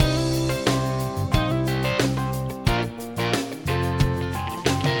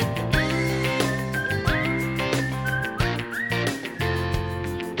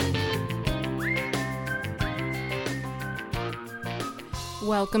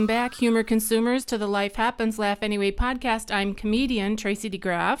Welcome back, humor consumers, to the Life Happens, Laugh Anyway podcast. I'm comedian Tracy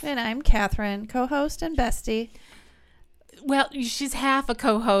DeGraff. And I'm Catherine, co-host and bestie. Well, she's half a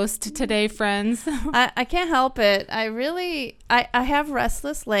co-host today, friends. I can't help it. I have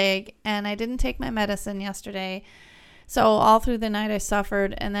restless leg, and I didn't take my medicine yesterday. So all through the night I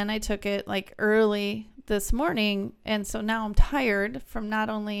suffered, and then I took it like early this morning. And so now I'm tired from not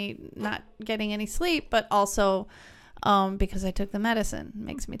only not getting any sleep, but also because I took the medicine. It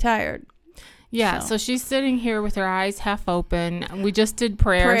makes me tired. Yeah, so she's sitting here with her eyes half open. We just did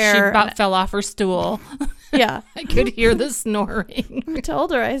prayer. She about fell off her stool. Yeah. I could hear the snoring. I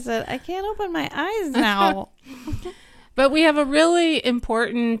told her, I said, I can't open my eyes now. But we have a really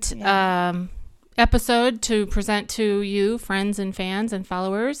important episode to present to you, friends and fans and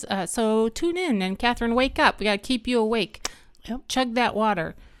followers. So tune in, and Catherine, wake up. We got to keep you awake. Yep. Chug that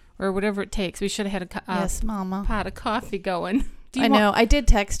water or whatever it takes. We should have had yes, Mama. Pot of coffee going. I know. I did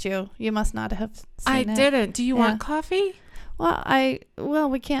text you. You must not have seen it. Didn't. Do you want coffee? Well,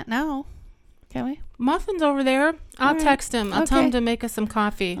 we can't now. Can we? Muffin's over there. I'll text him. I'll tell him to make us some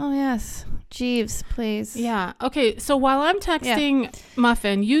coffee. Oh, yes. Jeeves, please. Yeah. Okay. So while I'm texting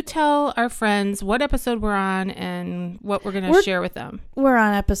Muffin, you tell our friends what episode we're on and what we're going to share with them. We're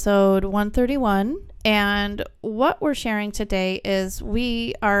on episode 131. And what we're sharing today is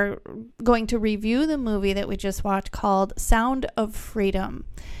we are going to review the movie that we just watched called Sound of Freedom.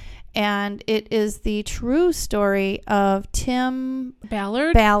 And it is the true story of Tim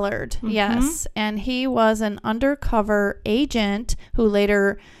Ballard. Mm-hmm. Yes. And he was an undercover agent who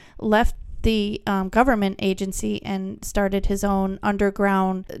later left the government agency and started his own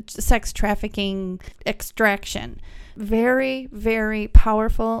underground sex trafficking extraction. Very, very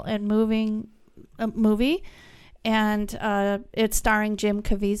powerful and moving movie. And it's starring Jim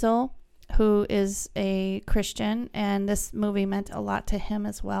Caviezel, who is a Christian, and this movie meant a lot to him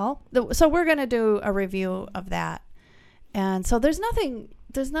as well. So we're going to do a review of that. And so there's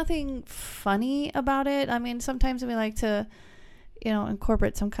nothing funny about it. I mean, sometimes we like to,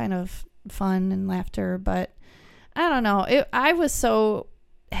 incorporate some kind of fun and laughter, but I don't know. I was so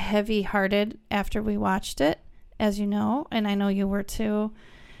heavy-hearted after we watched it, as you know, and I know you were too.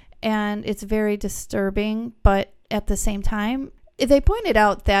 And it's very disturbing, but at the same time, they pointed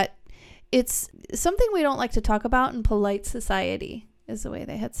out that it's something we don't like to talk about in polite society, is the way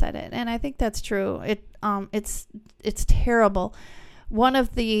they had said it. And I think that's true. It's terrible. One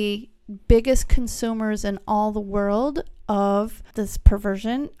of the biggest consumers in all the world of this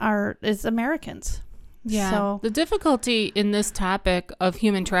perversion is Americans. Yeah. So the difficulty in this topic of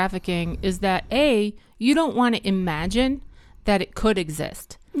human trafficking is that you don't want to imagine that it could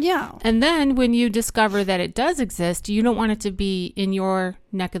exist. Yeah. And then when you discover that it does exist, you don't want it to be in your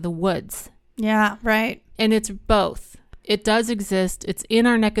neck of the woods. Yeah, right. And it's both. It does exist. It's in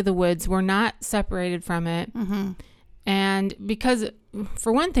our neck of the woods. We're not separated from it. Mm-hmm. And because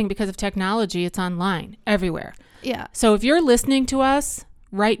of technology, it's online everywhere. Yeah. So if you're listening to us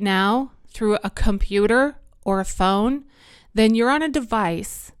right now through a computer or a phone, then you're on a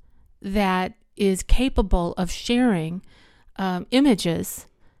device that is capable of sharing images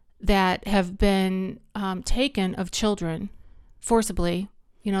that have been taken of children forcibly.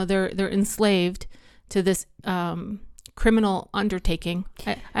 They're enslaved to this criminal undertaking.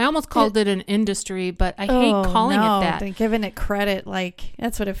 I almost called it an industry, but I hate calling it that. They're giving it credit, like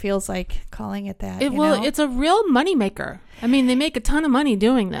that's what it feels like calling it that. It's a real moneymaker. I mean, they make a ton of money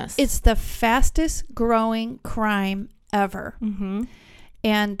doing this. It's the fastest growing crime ever. Mm-hmm.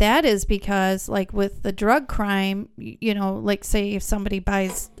 And that is because, like with the drug crime, like say if somebody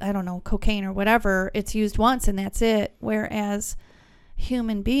buys, I don't know, cocaine or whatever, it's used once and that's it. Whereas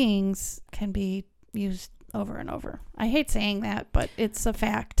human beings can be used over and over. I hate saying that, but it's a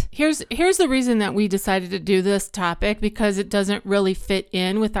fact. Here's the reason that we decided to do this topic, because it doesn't really fit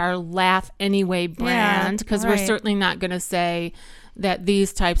in with our Laugh Anyway brand, because we're certainly not going to say that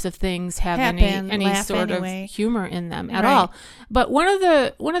these types of things have any sort of humor in them at all. But one of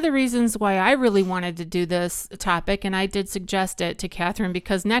the reasons why I really wanted to do this topic, and I did suggest it to Catherine,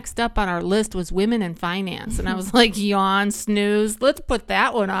 because next up on our list was women in finance. And I was like, yawn, snooze. Let's put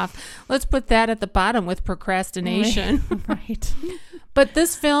that one off. Let's put that at the bottom with procrastination. Right. But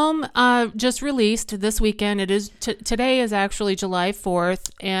this film just released this weekend. It is today is actually July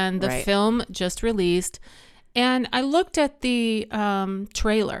 4th, and the film just released. And I looked at the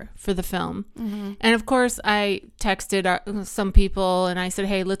trailer for the film. Mm-hmm. And of course, I texted some people and I said,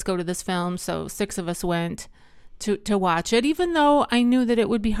 hey, let's go to this film. So 6 of us went to watch it, even though I knew that it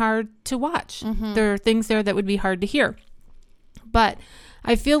would be hard to watch. Mm-hmm. There are things there that would be hard to hear. But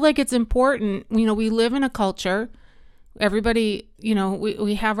I feel like it's important. We live in a culture Everybody,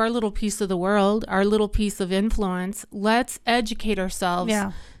 we have our little piece of the world, our little piece of influence. Let's educate ourselves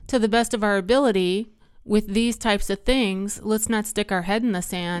to the best of our ability with these types of things. Let's not stick our head in the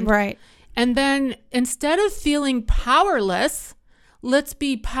sand. Right. And then instead of feeling powerless, let's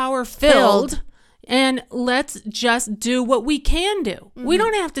be power-filled. And let's just do what we can do. Mm-hmm. We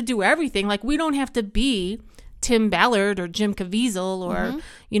don't have to do everything. Like, we don't have to be Tim Ballard or Jim Caviezel or,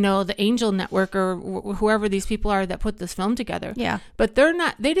 the Angel Network or whoever these people are that put this film together. Yeah. But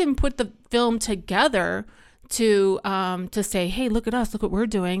they didn't put the film together to say, hey, look at us, look what we're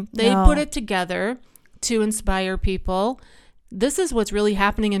doing. They put it together to inspire people. This is what's really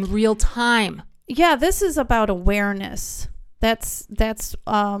happening in real time. Yeah, this is about awareness. That's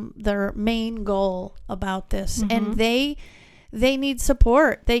their main goal about this. Mm-hmm. And they need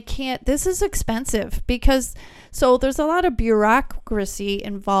support. They can't, this is expensive so there's a lot of bureaucracy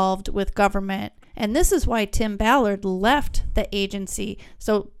involved with government. And this is why Tim Ballard left the agency.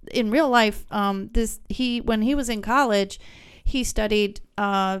 So in real life, when he was in college, he studied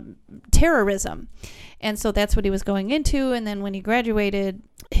terrorism. And so that's what he was going into. And then when he graduated,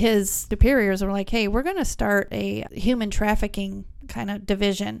 his superiors were like, hey, we're going to start a human trafficking kind of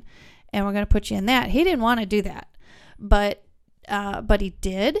division, and we're going to put you in that. He didn't want to do that, but he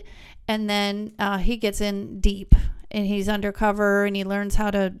did. And then he gets in deep, and he's undercover, and he learns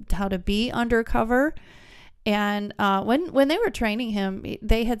how to be undercover. And when they were training him,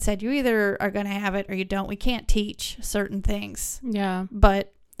 they had said, you either are going to have it or you don't. We can't teach certain things. Yeah.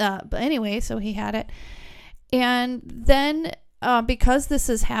 But anyway, so he had it. And then because this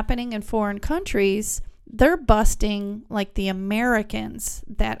is happening in foreign countries, they're busting like the Americans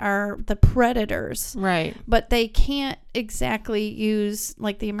that are the predators. Right. But they can't exactly use,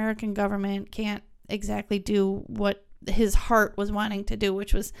 like, the American government can't exactly do what his heart was wanting to do,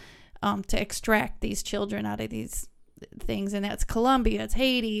 which was to extract these children out of these things. And that's Colombia, it's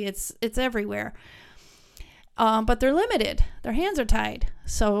Haiti, it's everywhere. But they're limited. Their hands are tied.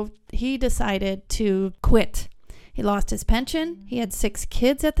 So he decided to quit. He lost his pension. He had 6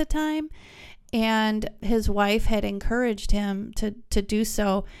 kids at the time. And his wife had encouraged him to do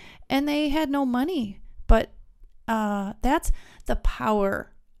so. And they had no money. But that's the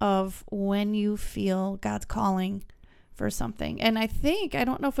power of when you feel God's calling for something. And I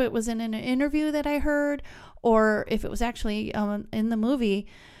don't know if it was in an interview that I heard or if it was actually in the movie,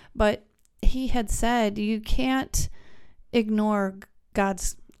 but he had said you can't ignore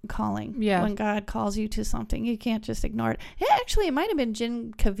God's calling. Yeah. When God calls you to something, you can't just ignore it. Actually, it might have been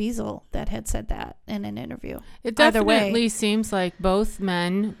Jim Caviezel that had said that in an interview. It definitely seems like both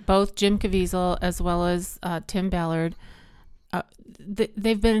men, both Jim Caviezel as well as Tim Ballard,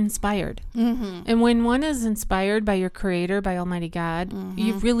 they've been inspired. Mm-hmm. And when one is inspired by your creator, by Almighty God, mm-hmm.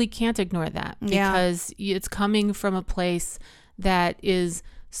 you really can't ignore that because it's coming from a place that is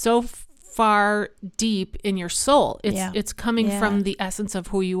so far deep in your soul. It's coming from the essence of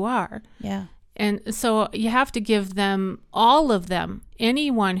who you are. Yeah. And so you have to give them, all of them,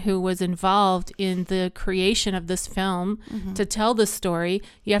 anyone who was involved in the creation of this film mm-hmm. to tell this story,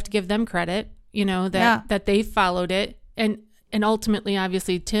 you have to give them credit, that they followed it. And ultimately,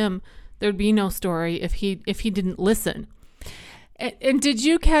 obviously, Tim, there'd be no story if he didn't listen. And did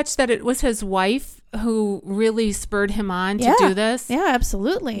you catch that it was his wife who really spurred him on to do this? Yeah,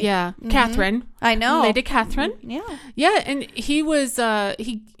 absolutely. Yeah, mm-hmm. Catherine. I know, Lady Catherine. Yeah, yeah, and he was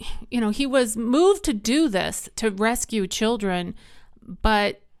he was moved to do this to rescue children,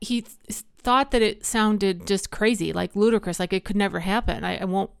 but he thought that it sounded just crazy, like ludicrous, like it could never happen. I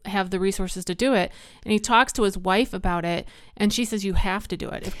won't have the resources to do it. And he talks to his wife about it, and she says, you have to do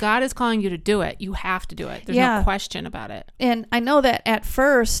it. If God is calling you to do it, you have to do it. There's no question about it. And I know that at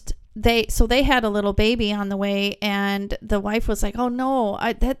first, they had a little baby on the way, and the wife was like, oh, no,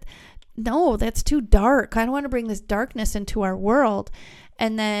 that's too dark. I don't want to bring this darkness into our world.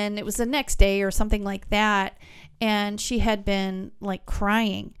 And then it was the next day or something like that, and she had been like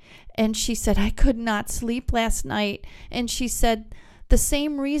crying. And she said, I could not sleep last night. And she said, the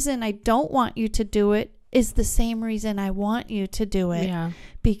same reason I don't want you to do it is the same reason I want you to do it. Yeah.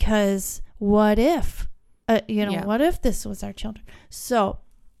 Because what if, what if this was our children? So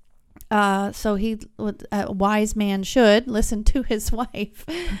he, a wise man should listen to his wife.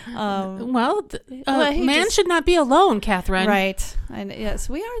 Man should not be alone, Catherine. Right. And yes,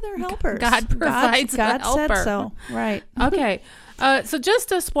 we are their helpers. God provides God the helper. said so. Right. Okay. So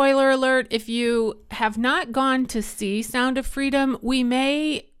just a spoiler alert, if you have not gone to see Sound of Freedom, we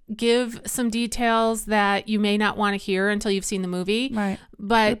may give some details that you may not want to hear until you've seen the movie. Right.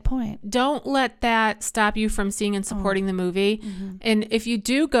 But good point. Don't let that stop you from seeing and supporting the movie. Mm-hmm. And if you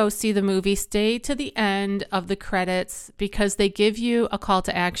do go see the movie, stay to the end of the credits because they give you a call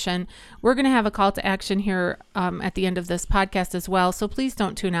to action. We're going to have a call to action here at the end of this podcast as well. So please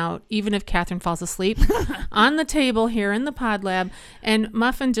don't tune out, even if Catherine falls asleep on the table here in the pod lab. And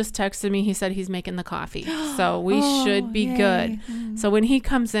Muffin just texted me. He said he's making the coffee. So we should be good. So when he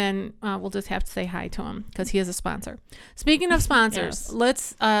comes in, we'll just have to say hi to him because he is a sponsor. Speaking of sponsors,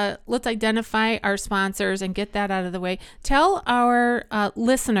 let's identify our sponsors and get that out of the way. Tell our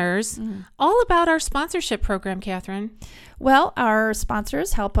listeners all about our sponsorship program, Catherine. Well, our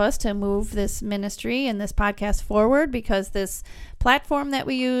sponsors help us to move this ministry and this podcast forward because this platform that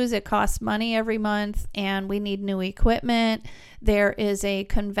we use, it costs money every month and we need new equipment. There is a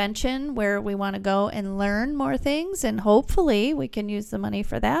convention where we want to go and learn more things and hopefully we can use the money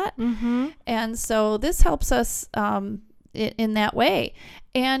for that. Mm-hmm. And so this helps us in that way.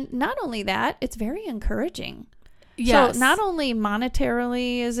 And not only that, it's very encouraging. Yes. So not only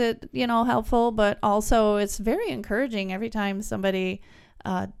monetarily is it, helpful, but also it's very encouraging every time somebody,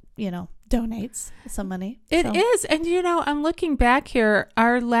 donates some money. It is. And, I'm looking back here.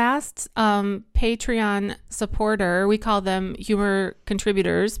 Our last Patreon supporter, we call them humor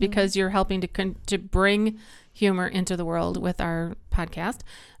contributors because you're helping to bring humor into the world with our podcast.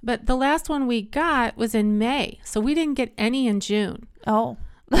 But the last one we got was in May. So we didn't get any in June. Oh,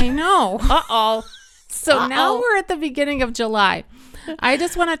 I know. Uh-oh. So now we're at the beginning of July. I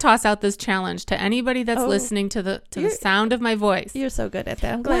just want to toss out this challenge to anybody that's listening to the sound of my voice. You're so good at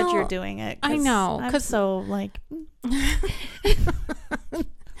that. I'm glad you're doing it. I know. I'm so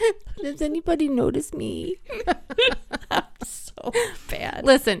Does anybody notice me? I'm so bad.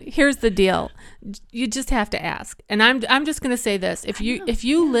 Listen, here's the deal. You just have to ask. And I'm just going to say this. If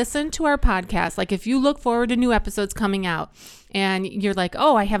you listen to our podcast, like if you look forward to new episodes coming out and you're like,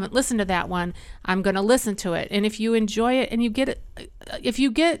 oh, I haven't listened to that one, I'm going to listen to it. And if you enjoy it and you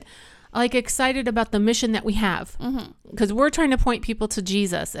get like excited about the mission that we have, because we're trying to point people to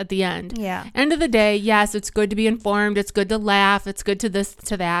Jesus at the end. Yeah. End of the day, yes, it's good to be informed. It's good to laugh. It's good to this,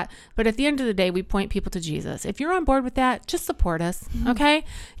 to that. But at the end of the day, we point people to Jesus. If you're on board with that, just support us. Okay.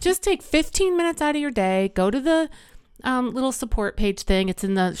 Just take 15 minutes out of your day. Go to the little support page thing. It's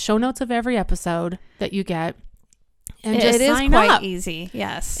in the show notes of every episode that you get. And just sign up. It is quite easy.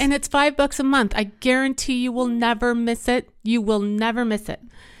 Yes. And it's $5 a month. I guarantee you will never miss it. You will never miss it.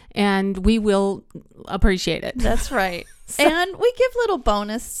 And we will appreciate it. That's right. And we give little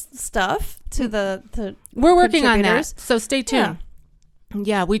bonus stuff to the we're working on that. So stay tuned.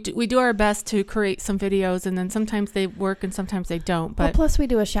 Yeah, we do our best to create some videos, and then sometimes they work and sometimes they don't. But plus we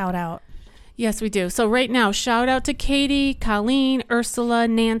do a shout out. Yes, we do. So right now, shout out to Katie, Colleen, Ursula,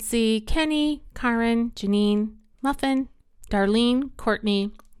 Nancy, Kenny, Karen, Janine, Muffin, Darlene,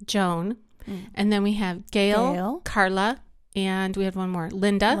 Courtney, Joan. And then we have Gail, Carla, and we had one more,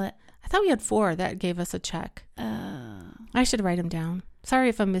 Linda. I thought we had 4 that gave us a check. I should write them down. Sorry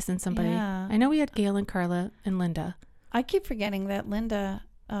if I'm missing somebody. Yeah. I know we had Gail and Carla and Linda. I keep forgetting that Linda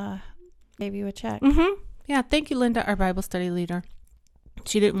gave you a check. Yeah, thank you, Linda, our Bible study leader.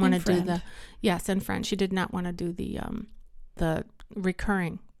 She didn't want to do and friend. She did not want to do the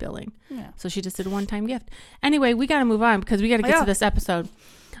recurring billing. Yeah. So she just did a one-time gift. Anyway, we got to move on because we got to get to this episode.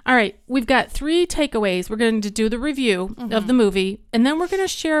 All right, we've got 3 takeaways. We're going to do the review of the movie, and then we're going to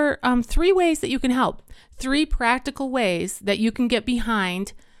share 3 ways that you can help. 3 practical ways that you can get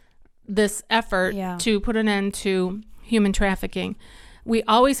behind this effort to put an end to human trafficking. We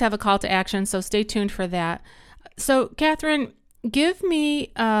always have a call to action, so stay tuned for that. So, Catherine, give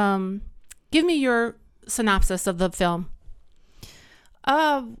me your synopsis of the film.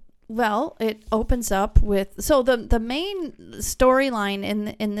 Well, it opens up with the main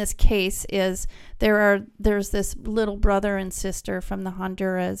storyline in this case is there's this little brother and sister from the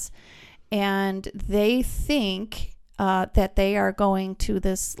Honduras, and they think that they are going to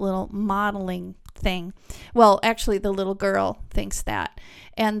this little modeling thing. Well, actually, the little girl thinks that,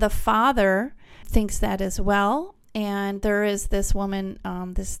 and the father thinks that as well. And there is this woman,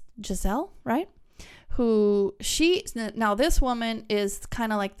 this Giselle, right? Now this woman is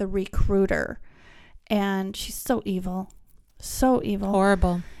kind of like the recruiter, and she's so evil,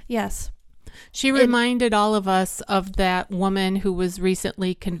 horrible. Yes. She reminded all of us of that woman who was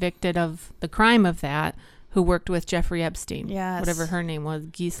recently convicted of the crime of that, who worked with Jeffrey Epstein. Yes. Whatever her name was,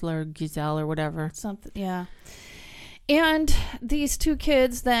 Giselle or whatever. Something. Yeah. And these 2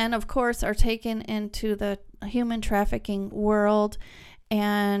 kids then, of course, are taken into the human trafficking world.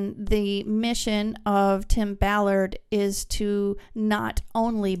 And the mission of Tim Ballard is to not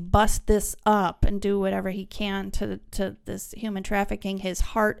only bust this up and do whatever he can to this human trafficking. His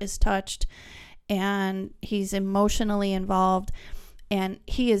heart is touched and he's emotionally involved, and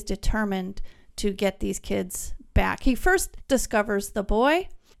he is determined to get these kids back. He first discovers the boy.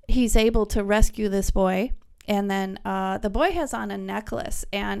 He's able to rescue this boy. And then the boy has on a necklace,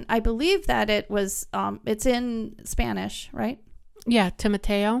 and I believe that it was, it's in Spanish, right? Yeah,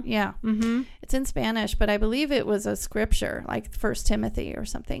 Timoteo. Yeah. Mm-hmm. It's in Spanish, but I believe it was a scripture, like 1 Timothy or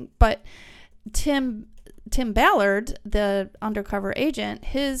something. But Tim Ballard, the undercover agent,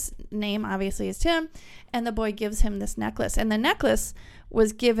 his name obviously is Tim, and the boy gives him this necklace. And the necklace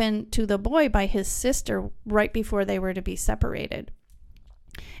was given to the boy by his sister right before they were to be separated.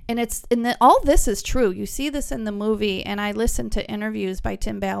 And all this is true. You see this in the movie, and I listened to interviews by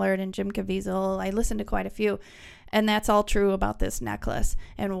Tim Ballard and Jim Caviezel. I listened to quite a few, and that's all true about this necklace.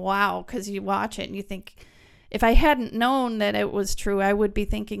 And wow, because you watch it and you think, if I hadn't known that it was true, I would be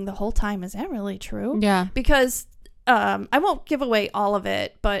thinking the whole time, is that really true? Yeah. Because I won't give away all of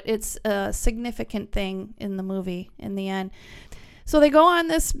it, but it's a significant thing in the movie in the end. So they go on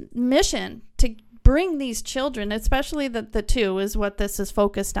this mission to bring these children, especially the two is what this is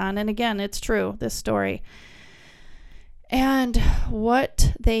focused on. And again, it's true, this story. And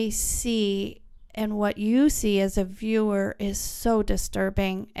what they see and what you see as a viewer is so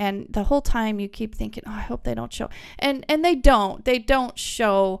disturbing. And the whole time you keep thinking, oh, I hope they don't show. And they don't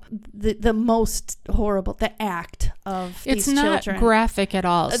show the most horrible, the act of these children. It's not graphic at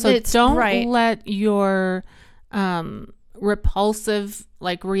all. So don't let your repulsive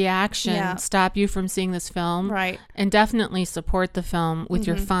reaction stop you from seeing this film. Right. And definitely support the film with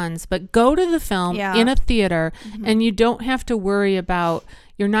your funds. But go to the film in a theater, and you don't have to worry about,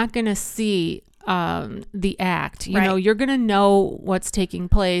 you're not going to see the act. You know, you're going to know what's taking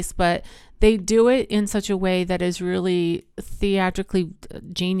place, but they do it in such a way that is really theatrically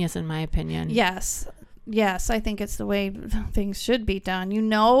genius, in my opinion. Yes, I think it's the way things should be done. You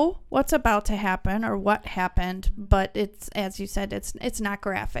know what's about to happen or what happened, but it's, as you said, it's not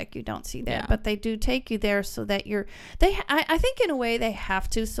graphic. You don't see that, but they do take you there so that I think in a way they have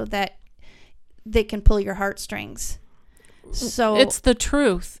to, so that they can pull your heartstrings. So it's the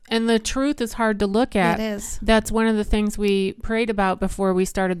truth, and the truth is hard to look at. It is. That's one of the things we prayed about before we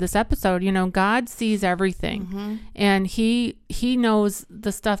started this episode. You know, God sees everything, and he knows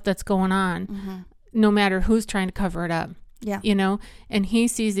the stuff that's going on. No matter who's trying to cover it up. Yeah. You know, and he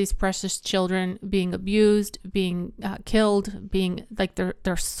sees these precious children being abused, being killed, being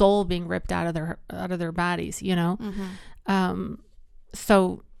their soul being ripped out of their bodies, you know?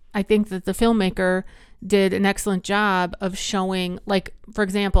 So I think that the filmmaker did an excellent job of showing, for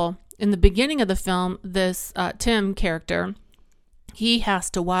example, in the beginning of the film, this Tim character, he has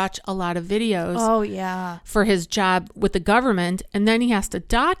to watch a lot of videos for his job with the government, and then he has to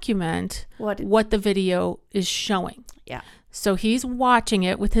document what the video is showing. Yeah. So he's watching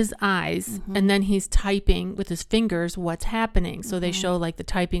it with his eyes, and then he's typing with his fingers what's happening. So they show the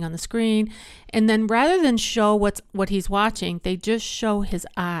typing on the screen, and then rather than show what he's watching, they just show his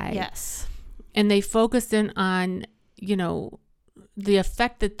eye. Yes. And they focus in on, you know, the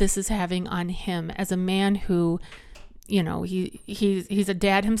effect that this is having on him as a man who, you know, he's a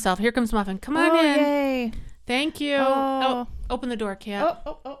dad himself. Here comes Muffin. Come on in. Yay. Thank you. Oh, open the door, Kat.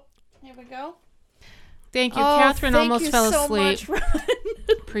 Oh. Here we go. Thank you. Catherine almost fell asleep. So much,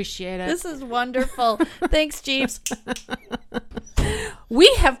 appreciate it. This is wonderful. Thanks, Jeeves.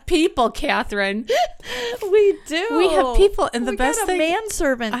 We have people, Catherine. We do. We have people, and the best thing,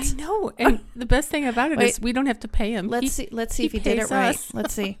 manservant. I know, and the best thing about it is we don't have to pay him. Let's see if he did it right.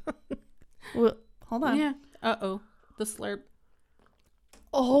 Let's see. Well, hold on. Yeah. The slurp.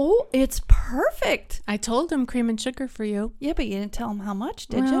 Oh, it's perfect. I told him cream and sugar for you. Yeah, but you didn't tell him how much,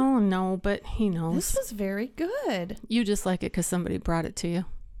 did you? Oh, no, but he knows. This was very good. You just like it because somebody brought it to you.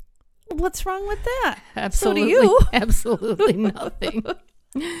 What's wrong with that? Absolutely. So do you. Absolutely nothing.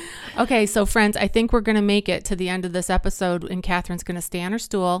 Okay, so friends, I think we're going to make it to the end of this episode, and Catherine's going to stay on her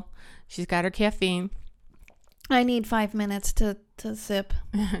stool. She's got her caffeine. I need 5 minutes to sip.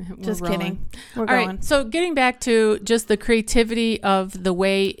 Just kidding. We're going. All right. So getting back to just the creativity of the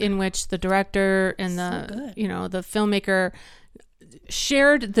way in which the director and the filmmaker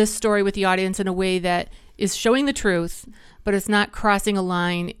shared this story with the audience in a way that is showing the truth, but it's not crossing a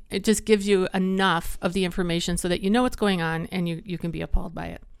line. It just gives you enough of the information so that you know what's going on and you can be appalled by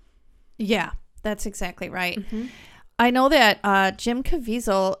it. Yeah, that's exactly right. I know that Jim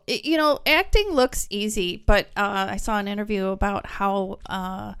Caviezel, acting looks easy, but I saw an interview about how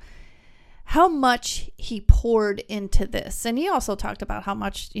how much he poured into this. And he also talked about how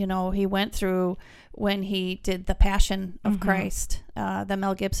much, he went through when he did The Passion of Christ, the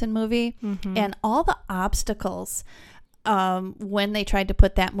Mel Gibson movie, and all the obstacles when they tried to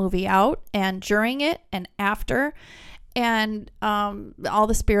put that movie out, and during it and after, and all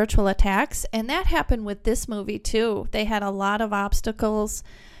the spiritual attacks. And that happened with this movie too. They had a lot of obstacles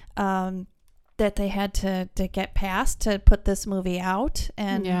that they had to get past to put this movie out.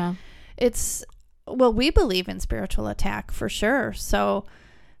 And we believe in spiritual attack for sure. So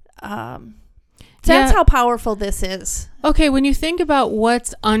that's how powerful this is. Okay, when you think about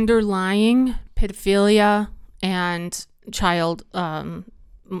what's underlying pedophilia and child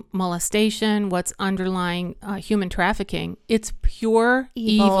molestation, what's underlying human trafficking, it's pure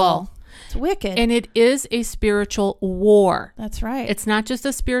evil. It's wicked. And it is a spiritual war. That's right. It's not just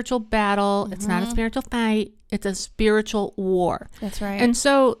a spiritual battle. It's not a spiritual fight. It's a spiritual war. That's right. And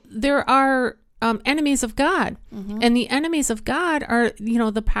so there are enemies of God. And the enemies of God are,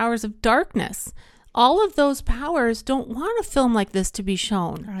 the powers of darkness. All of those powers don't want a film like this to be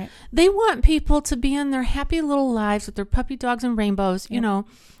shown. Right. They want people to be in their happy little lives with their puppy dogs and rainbows,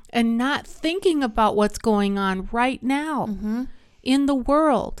 and not thinking about what's going on right now in the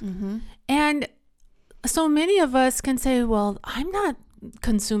world. And so many of us can say, well, I'm not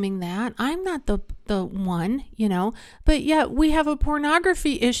consuming that. I'm not the one, but yet we have a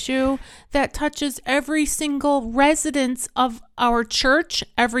pornography issue that touches every single residence of our church,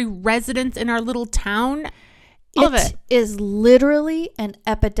 every residence in our little town. It is literally an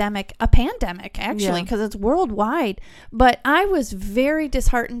epidemic, a pandemic actually, because it's worldwide. But I was very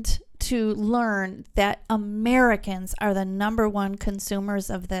disheartened to learn that Americans are the number one consumers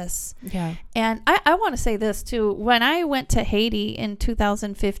of this. Yeah. And I want to say this too. When I went to Haiti in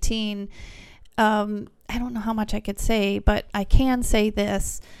 2015, I don't know how much I could say, but I can say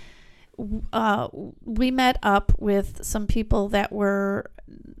this. We met up with some people that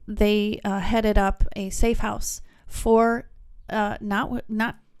they headed up a safe house for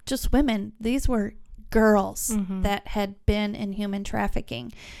not just women. These were girls that had been in human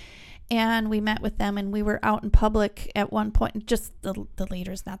trafficking. And we met with them, and we were out in public at one point, just the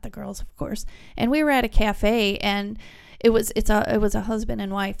leaders, not the girls, of course. And we were at a cafe, and it was a husband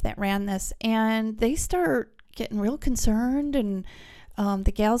and wife that ran this, and they start getting real concerned. And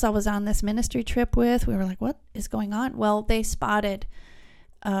the gals I was on this ministry trip with, we were like, what is going on? Well, they spotted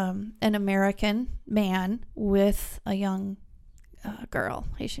an American man with a young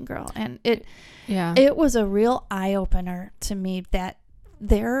Haitian girl. And it was a real eye-opener to me that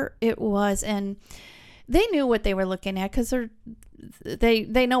there it was. And they knew what they were looking at, because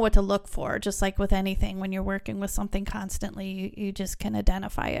they know what to look for, just like with anything. When you're working with something constantly, you just can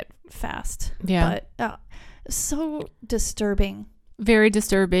identify it fast. But so disturbing. Very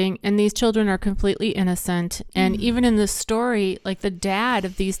disturbing. And these children are completely innocent. And even in this story, like the dad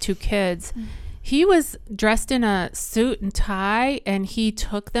of these two kids, he was dressed in a suit and tie, and he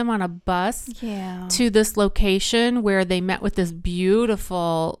took them on a bus to this location where they met with this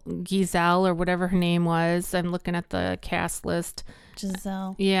beautiful Giselle, or whatever her name was. I'm looking at the cast list.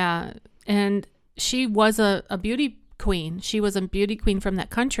 Giselle. Yeah. And she was a beauty queen. She was a beauty queen from that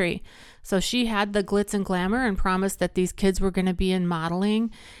country. So she had the glitz and glamour and promised that these kids were going to be in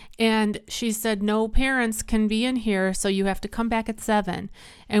modeling. And she said, no parents can be in here, so you have to come back at 7.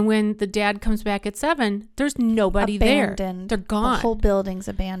 And when the dad comes back at 7, there's nobody there. They're gone. The whole building's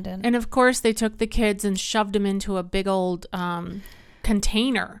abandoned. And of course, they took the kids and shoved them into a big old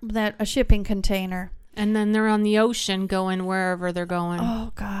container. A shipping container. And then they're on the ocean going wherever they're going.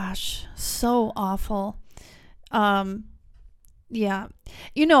 Oh, gosh. So awful. Yeah.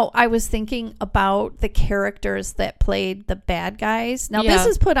 I was thinking about the characters that played the bad guys. Now, this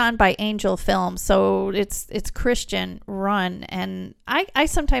is put on by Angel Films, so it's Christian run. And I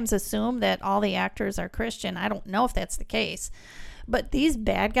sometimes assume that all the actors are Christian. I don't know if that's the case. But these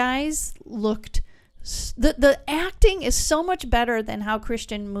bad guys looked... The acting is so much better than how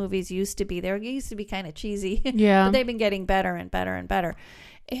Christian movies used to be. They used to be kind of cheesy. Yeah. But they've been getting better and better and better.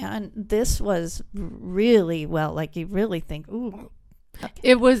 And this was really well, like you really think, ooh. Okay.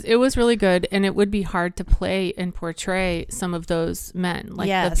 It was really good, and it would be hard to play and portray some of those men, like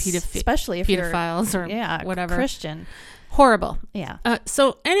the especially if pedophiles or whatever. Christian. Horrible. Yeah.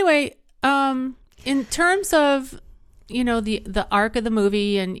 So anyway, in terms of the arc of the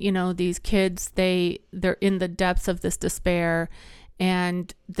movie, and these kids, they're in the depths of this despair,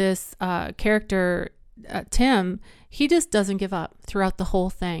 and this character Tim, he just doesn't give up throughout the whole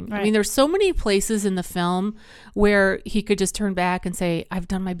thing. Right. I mean, there's so many places in the film where he could just turn back and say, I've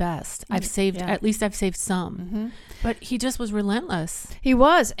done my best. At least I've saved some. Mm-hmm. But he just was relentless. He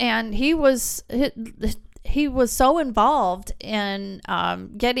was, and he was so involved in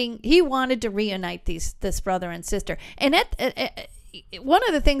he wanted to reunite this brother and sister. And one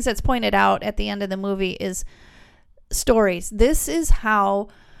of the things that's pointed out at the end of the movie is stories. This is how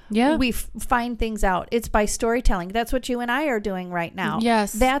we find things out. It's by storytelling. That's what you and I are doing right now.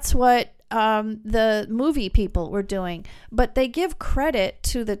 Yes. That's what the movie people were doing. But they give credit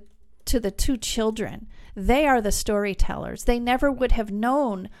to the two children. They are the storytellers. They never would have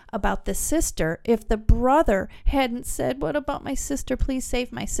known about the sister if the brother hadn't said, what about my sister? Please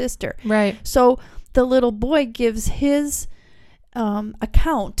save my sister. Right. So the little boy gives his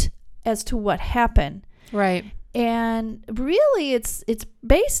account as to what happened. Right. And really it's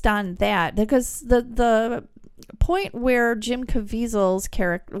based on that, because the point where Jim Caviezel's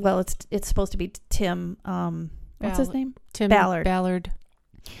character, well, it's supposed to be Tim, what's his name? Tim Ballard.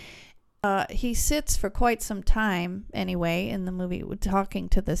 He sits for quite some time anyway in the movie talking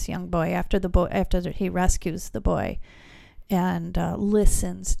to this young boy after he rescues the boy, and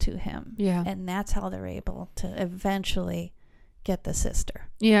listens to him. Yeah. And that's how they're able to eventually get the sister.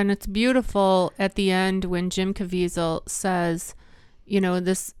 Yeah, and it's beautiful at the end when Jim Caviezel says,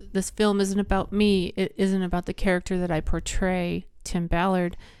 this film isn't about me. It isn't about the character that I portray, Tim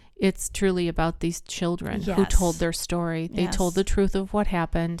Ballard. It's truly about these children who told their story. They told the truth of what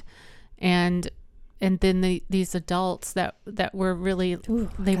happened. And then these adults that were really,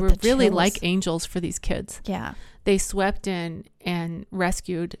 they were really like angels for these kids. Yeah. They swept in and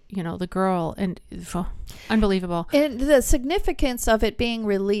rescued, the girl, and unbelievable. And the significance of it being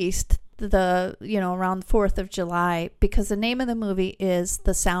released around 4th of July, because the name of the movie is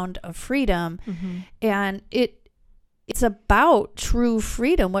The Sound of Freedom. Mm-hmm. And it's about true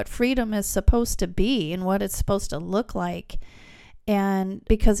freedom, what freedom is supposed to be and what it's supposed to look like. And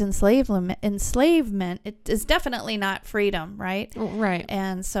because enslavement it is definitely not freedom, right? Right.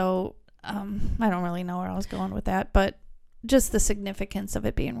 And so I don't really know where I was going with that, but just the significance of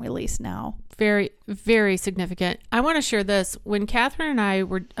it being released now. Very, very significant. I want to share this. When Catherine and I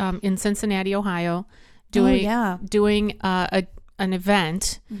were in Cincinnati, Ohio, doing an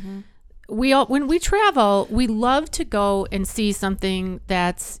event, mm-hmm. When we travel, we love to go and see something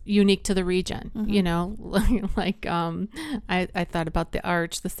that's unique to the region. Mm-hmm. Like I thought about the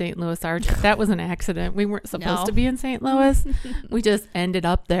Arch, the St. Louis Arch. That was an accident. We weren't supposed to be in St. Louis. We just ended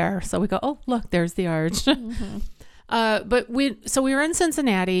up there. So we go, oh, look, there's the Arch. Mm-hmm. But we were in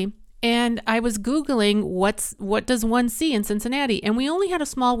Cincinnati, and I was Googling what does one see in Cincinnati, and we only had a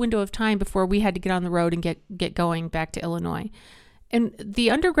small window of time before we had to get on the road and get going back to Illinois. And the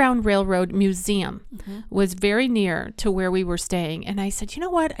Underground Railroad Museum mm-hmm. was very near to where we were staying. And I said, you know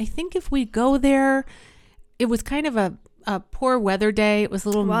what? I think if we go there, it was kind of a poor weather day. It was a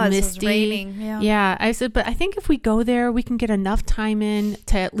little misty. It was raining. Yeah. I said, but I think if we go there, we can get enough time in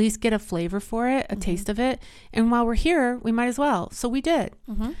to at least get a flavor for it, a mm-hmm. taste of it. And while we're here, we might as well. So we did.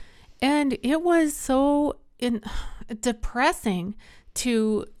 Mm-hmm. And it was so depressing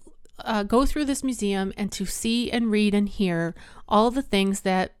to go through this museum and to see and read and hear all the things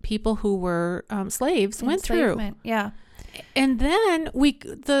that people who were slaves went through. Yeah. And then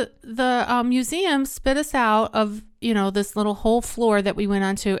the museum spit us out of, this little whole floor that we went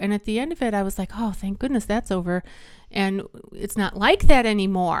onto. And at the end of it, I was like, oh, thank goodness that's over. And it's not like that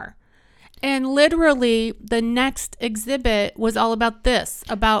anymore. And literally the next exhibit was all about this,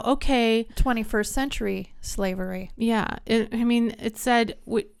 about, 21st century slavery. Yeah. It said,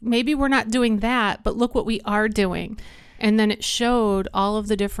 maybe we're not doing that, but look what we are doing. And then it showed all of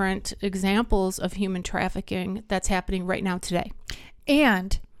the different examples of human trafficking that's happening right now today.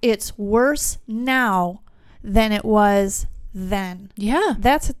 And it's worse now than it was then. Yeah.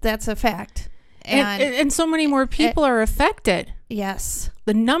 That's a fact. And so many more people are affected. Yes.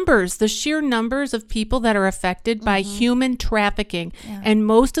 The sheer numbers of people that are affected by mm-hmm. human trafficking. Yeah. And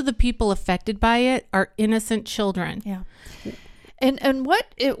most of the people affected by it are innocent children. Yeah. And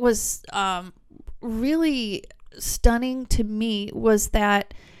what it was really stunning to me was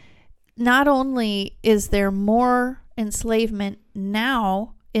that not only is there more enslavement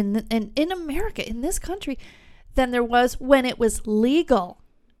now in America, in this country, than there was when it was legal.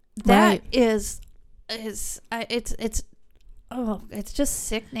 That right. It's just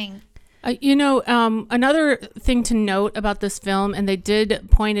sickening. Another thing to note about this film, and they did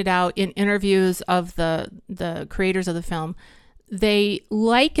point it out in interviews of the creators of the film, they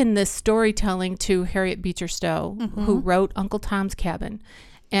liken this storytelling to Harriet Beecher Stowe, mm-hmm. who wrote Uncle Tom's Cabin.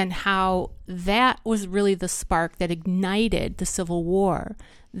 and how that was really the spark that ignited the Civil War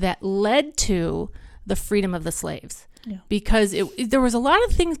that led to the freedom of the slaves. Yeah. Because there was a lot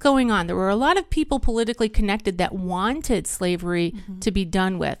of things going on. There were a lot of people politically connected that wanted slavery to be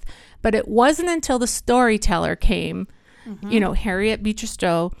done with. But it wasn't until the storyteller came, Harriet Beecher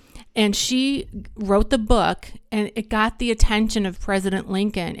Stowe, and she wrote the book, and it got the attention of President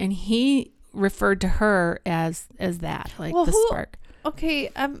Lincoln, and he referred to her as that, like the spark. Okay,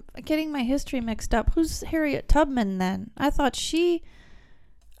 I'm getting my history mixed up. Who's Harriet Tubman then? I thought she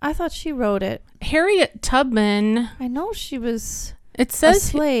wrote it. Harriet Tubman. I know she was a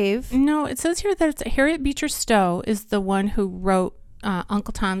slave. No, it says here that it's Harriet Beecher Stowe is the one who wrote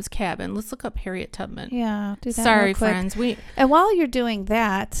Uncle Tom's Cabin. Let's look up Harriet Tubman. Yeah, do that. Sorry, real quick. friends. And while you're doing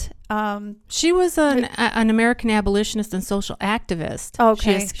that, she was an American abolitionist and social activist.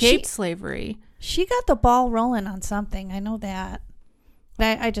 Okay, she escaped slavery. She got the ball rolling on something. I know that.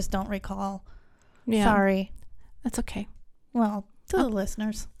 I just don't recall. Yeah. Sorry. That's okay. Well, to the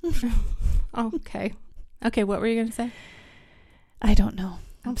listeners. Okay. Okay, what were you going to say? I don't know.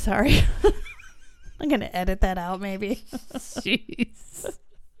 I'm sorry. I'm going to edit that out maybe. Jeez.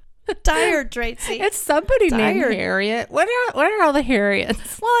 Tired, Tracy. It's somebody named Harriet. What are all the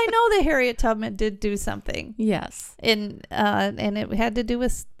Harriets? Well, I know that Harriet Tubman did do something. Yes. And it had to do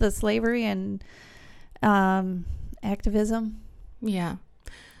with the slavery and activism. Yeah.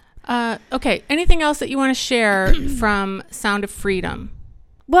 Okay. Anything else that you want to share from Sound of Freedom?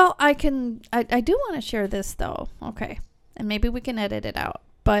 Well, I do want to share this though. Okay. And maybe we can edit it out.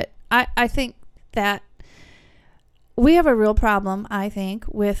 But I think that we have a real problem, I think,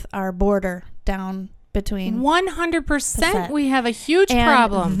 with our border down between 100%. We have a huge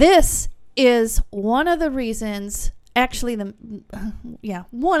problem. This is one of the reasons, actually,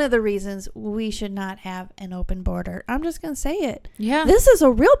 one of the reasons we should not have an open border. I'm just going to say it. Yeah. This is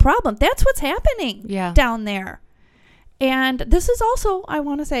a real problem. That's what's happening down there. And this is also, I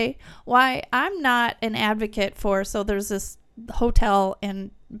want to say, why I'm not an advocate for, so there's this hotel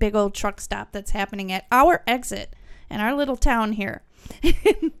and big old truck stop that's happening at our exit in our little town here.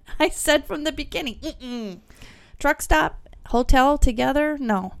 I said from the beginning, truck stop, hotel together,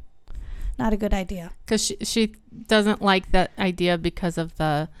 no, not a good idea. Because she doesn't like that idea because of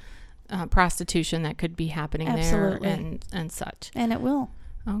the prostitution that could be happening there and such. And it will.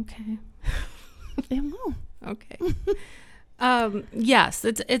 Okay. It will. Okay. Yes,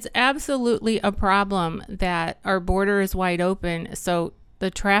 it's absolutely a problem that our border is wide open. So the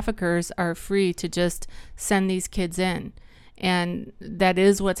traffickers are free to just send these kids in. And that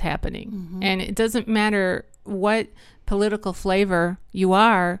is what's happening. Mm-hmm. And it doesn't matter what political flavor you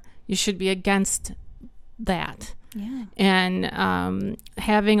are, you should be against that. Yeah. And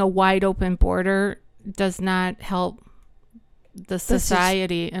having a wide open border does not help the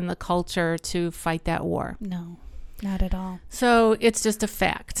society and the culture to fight that war. No, not at all. So it's just a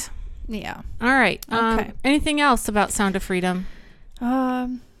fact. Yeah. All right. Okay. Anything else about Sound of Freedom?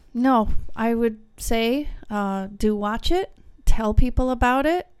 No, I would say do watch it. Tell people about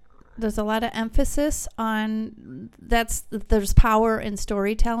it. There's a lot of emphasis on there's power in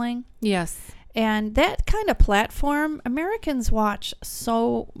storytelling. Yes. And that kind of platform, Americans watch.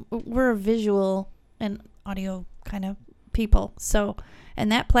 So we're a visual and audio kind of people. So,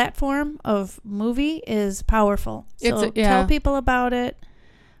 and that platform of movie is powerful. So tell people about it.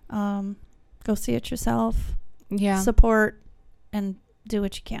 Go see it yourself. Yeah. Support and do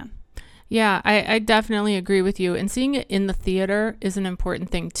what you can. Yeah, I definitely agree with you. And seeing it in the theater is an important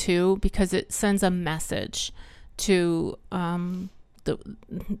thing too, because it sends a message to the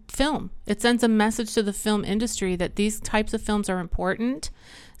film. It sends a message to the film industry that these types of films are important.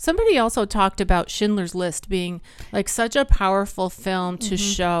 Somebody also talked about Schindler's List being like such a powerful film to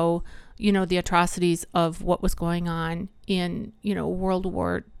show, the atrocities of what was going on in, World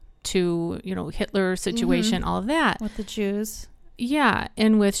War II, Hitler situation, all of that. With the Jews. Yeah,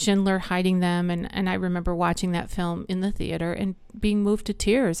 and with Schindler hiding them, and I remember watching that film in the theater and being moved to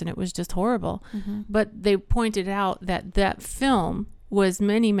tears, and it was just horrible. Mm-hmm. But they pointed out that film was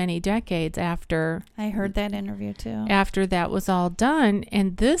many, many decades after. I heard that interview too. After that was all done,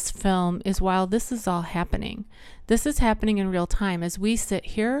 and this film is while this is all happening. This is happening in real time as we sit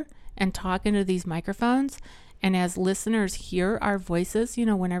here and talk into these microphones, and as listeners hear our voices,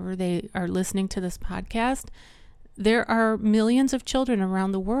 whenever they are listening to this podcast. There are millions of children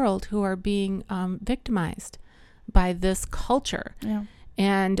around the world who are being victimized by this culture. Yeah.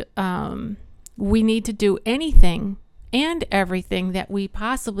 And we need to do anything and everything that we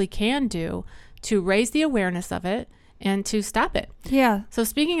possibly can do to raise the awareness of it and to stop it. Yeah. So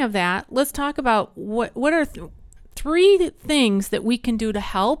speaking of that, let's talk about what are 3 things that we can do to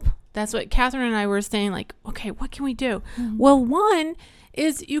help. That's what Catherine and I were saying, like, okay, what can we do? Well, one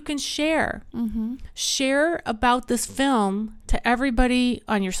is you can share. Share about this film to everybody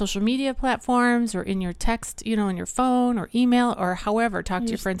on your social media platforms or in your text, in your phone or email or however. Talk to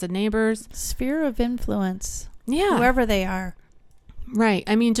your friends and neighbors. Sphere of influence. Yeah. Whoever they are. Right.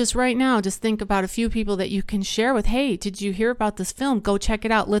 I mean, just right now, just think about a few people that you can share with. Hey, did you hear about this film? Go check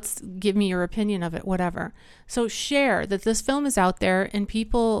it out. Give me your opinion of it, whatever. So share that this film is out there and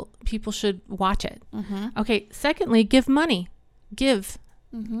people should watch it. Okay. Secondly, give money. Give.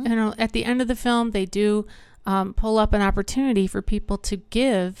 At the end of the film, they do pull up an opportunity for people to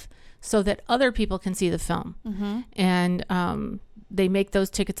give so that other people can see the film. And they make those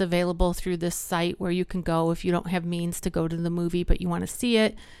tickets available through this site where you can go if you don't have means to go to the movie, but you want to see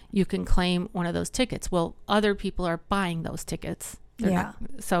it, you can claim one of those tickets. Well, other people are buying those tickets.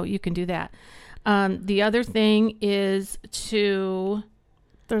 So you can do that. The other thing is to...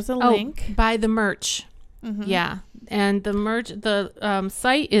 There's a link. Buy the merch. Yeah. And the merch, the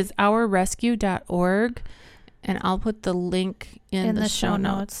site is ourrescue.org, and I'll put the link in the show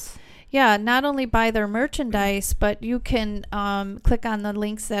notes. Yeah, not only buy their merchandise, but you can click on the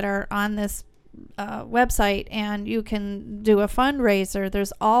links that are on this website, and you can do a fundraiser.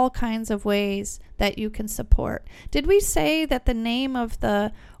 There's all kinds of ways that you can support. Did we say that the name of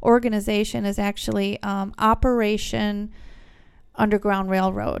the organization is actually Operation Underground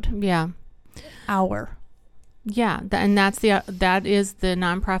Railroad? Yeah. Yeah, that is the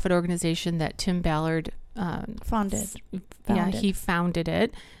nonprofit organization that Tim Ballard founded. Yeah, he founded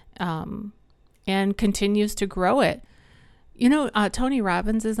it. And continues to grow it. Tony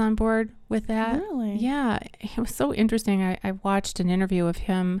Robbins is on board with that. Really? Yeah. It was so interesting. I watched an interview of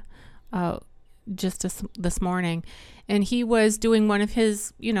him just this morning, and he was doing one of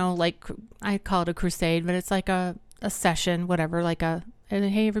his, like, I call it a crusade, but it's like a session, whatever, like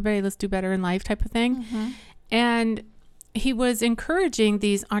hey, everybody, let's do better in life type of thing. And he was encouraging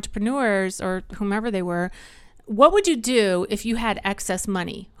these entrepreneurs or whomever they were. What would you do if you had excess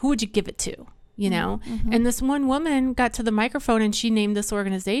money? Who would you give it to? And this one woman got to the microphone and she named this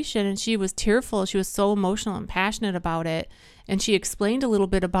organization, and she was tearful. She was so emotional and passionate about it. And she explained a little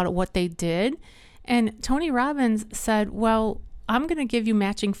bit about what they did. And Tony Robbins said, well, I'm going to give you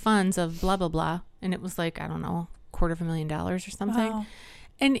matching funds of blah, blah, blah. And it was like, I don't know, $250,000 or something. Wow.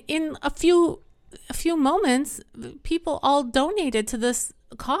 And in a few moments, people all donated to this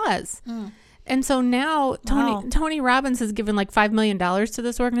cause. And so now Tony Robbins has given like $5 million to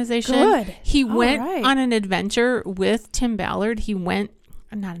this organization. Good. He went on an adventure with Tim Ballard. He went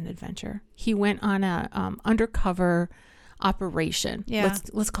on a undercover operation. Yeah.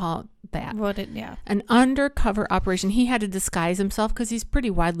 Let's call it that. An undercover operation. He had to disguise himself because he's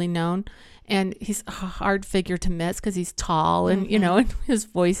pretty widely known, and he's a hard figure to miss because he's tall and and his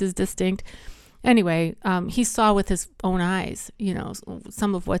voice is distinct. Anyway, he saw with his own eyes,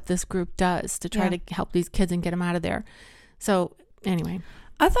 some of what this group does to try to help these kids and get them out of there. So anyway.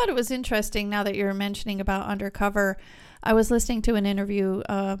 I thought it was interesting now that you're mentioning about undercover. I was listening to an interview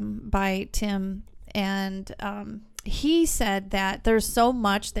by Tim, and he said that there's so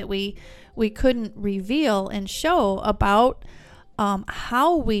much that we couldn't reveal and show about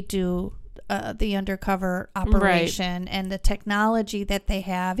how we do the undercover operation and the technology that they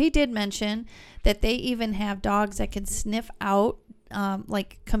have. He did mention that they even have dogs that can sniff out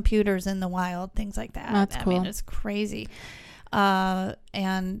like computers in the wild, things like that. That's cool. I mean, it's crazy.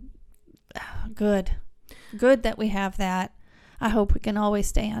 And good that we have that. I hope we can always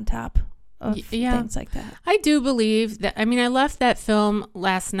stay on top of things like that. I do believe that. I mean, I left that film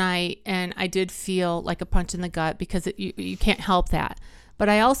last night and I did feel like a punch in the gut because you can't help that. But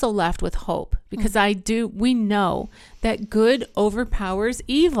I also left with hope because we know that good overpowers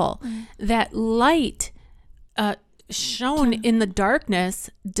evil, that light shown in the darkness,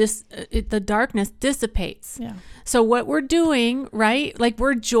 the darkness dissipates. Yeah. So what we're doing, right? Like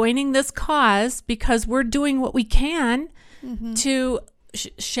we're joining this cause because we're doing what we can to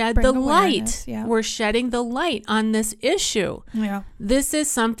shed the light. Yeah. We're shedding the light on this issue. Yeah. This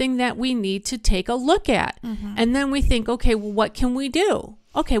is something that we need to take a look at. And then we think, okay, well, what can we do?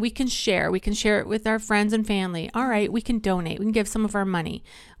 Okay, we can share. We can share it with our friends and family. All right, we can donate. We can give some of our money.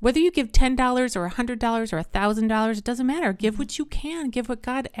 Whether you give $10 or $100 or $1,000, it doesn't matter. Give what you can. Give what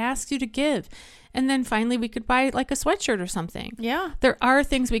God asks you to give. And then finally we could buy like a sweatshirt or something. Yeah. There are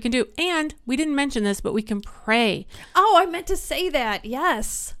things we can do. And we didn't mention this, but we can pray. Oh, I meant to say that.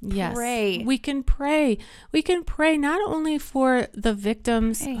 Yes. Yes. Pray. We can pray. We can pray not only for the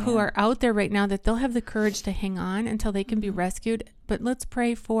victims who are out there right now, that they'll have the courage to hang on until they can be rescued, but let's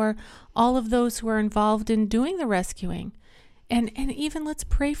pray for all of those who are involved in doing the rescuing. And even let's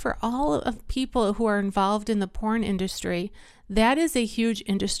pray for all of people who are involved in the porn industry. That is a huge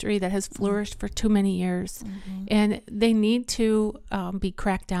industry that has flourished for too many years. Mm-hmm. And they need to be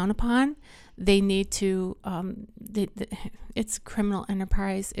cracked down upon. They need to, it's criminal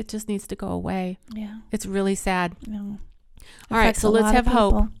enterprise. It just needs to go away. Yeah. It's really sad. Yeah. All right, so let's have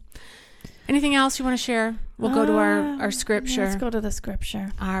hope. Anything else you want to share? We'll go to our scripture. Let's go to the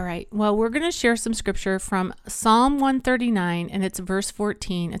scripture. All right. Well, we're going to share some scripture from Psalm 139, and it's verse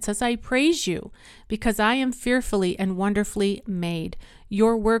 14. It says, I praise you because I am fearfully and wonderfully made.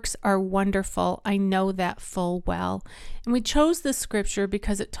 Your works are wonderful. I know that full well. And we chose this scripture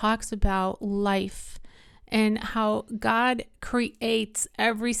because it talks about life and how God creates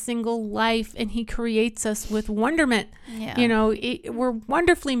every single life, and he creates us with wonderment. Yeah. You know, we're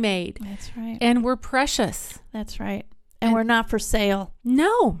wonderfully made. That's right. And we're precious. That's right. And we're not for sale.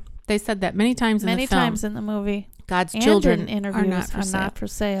 No. They said that many times in the film. Many times in the movie. God's children are not for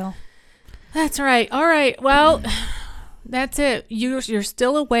sale. That's right. All right. Well, that's it. You're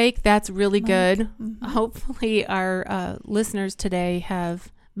still awake. That's really good. Mm-hmm. Hopefully our listeners today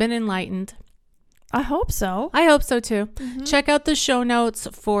have been enlightened. I hope so. I hope so too. Mm-hmm. Check out the show notes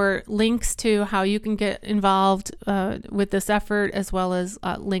for links to how you can get involved with this effort, as well as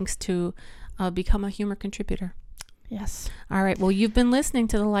links to become a humor contributor. Yes. All right. Well, you've been listening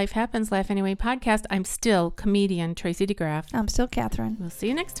to the Life Happens, Laugh Anyway podcast. I'm still comedian Tracy DeGraff. I'm still Catherine. We'll see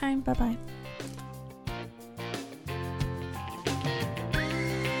you next time. Bye-bye.